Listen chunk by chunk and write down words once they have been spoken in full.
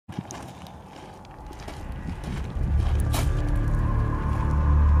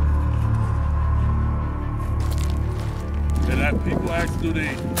people ask, do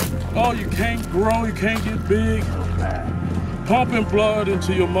they, oh, you can't grow, you can't get big. Pumping blood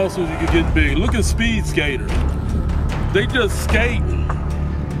into your muscles, you can get big. Look at speed skaters. They just skate.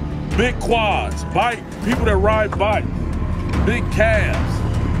 Big quads, people that ride bikes, big calves.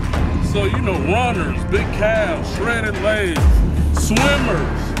 So, you know, runners, big calves, shredded legs,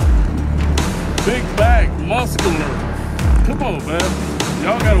 swimmers, big back, muscular. Come on, man.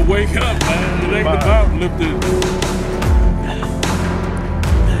 Y'all gotta wake up, man. It ain't about lifting.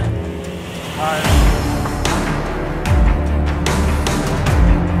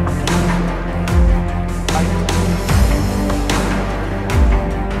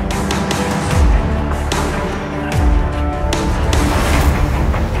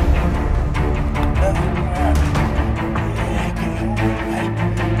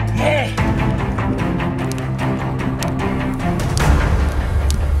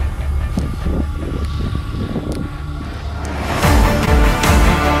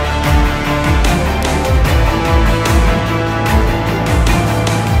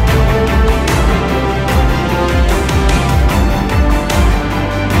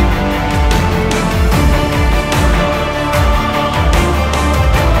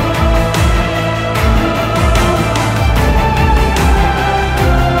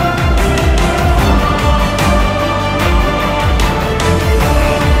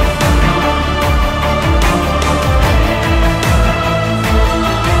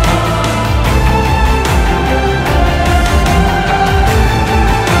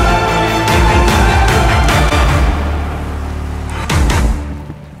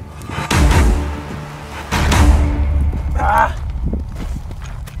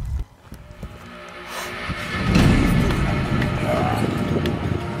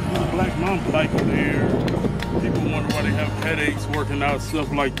 Like there, people wonder why they have headaches working out,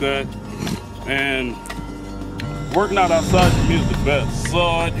 stuff like that. And working out outside to me is the best.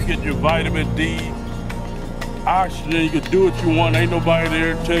 Sun, you get your vitamin D, oxygen, you can do what you want. Ain't nobody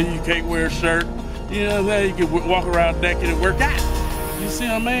there to tell you you can't wear a shirt. You know what I'm saying? You can walk around naked and work out. You see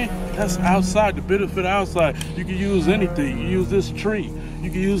what I mean? That's outside, the benefit outside. You can use anything. You can use this tree. You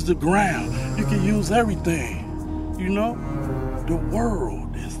can use the ground. You can use everything. You know? The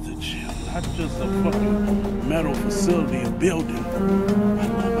world is the gym. Not just a fucking metal facility, a building. I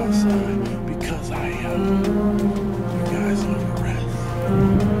love outside because I am. You guys know the rest.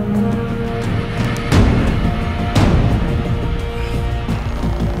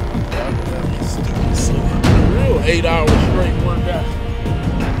 A real 8-hour straight workout.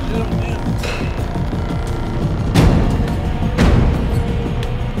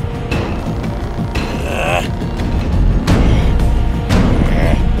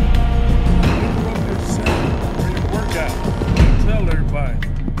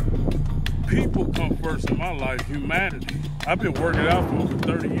 People come first in my life, humanity. I've been working out for over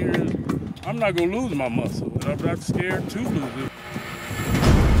 30 years. I'm not gonna lose my muscle, and I'm not scared to lose it.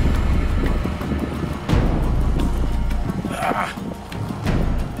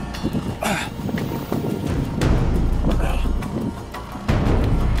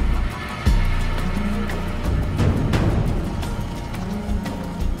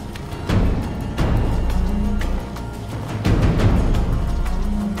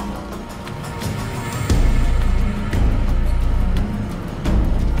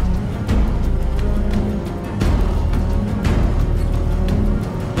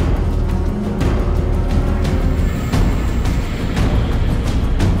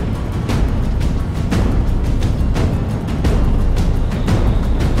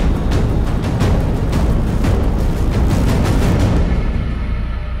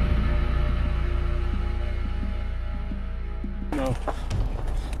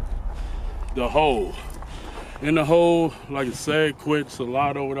 The hole. In the hole, like I said, quits a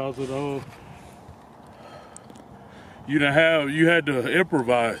lot over the hole. You had to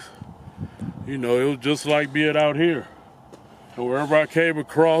improvise. You know, it was just like being out here. And wherever I came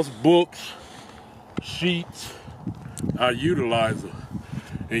across books, sheets, I utilize them.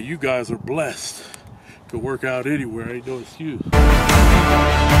 And you guys are blessed to work out anywhere, ain't no excuse.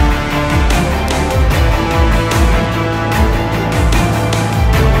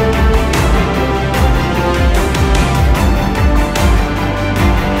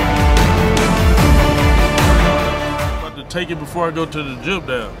 Take it before I go to the gym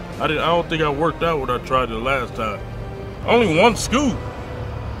now. I don't think I worked out what I tried the last time. Only one scoop.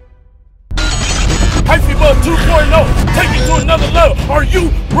 Hyphy Bud 2.0, take it to another level. Are you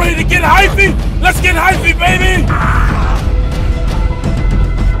ready to get hyphy? Let's get hyphy, baby!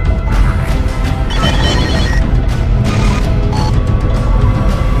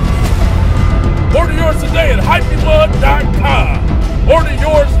 Order yours today at hyphybud.com.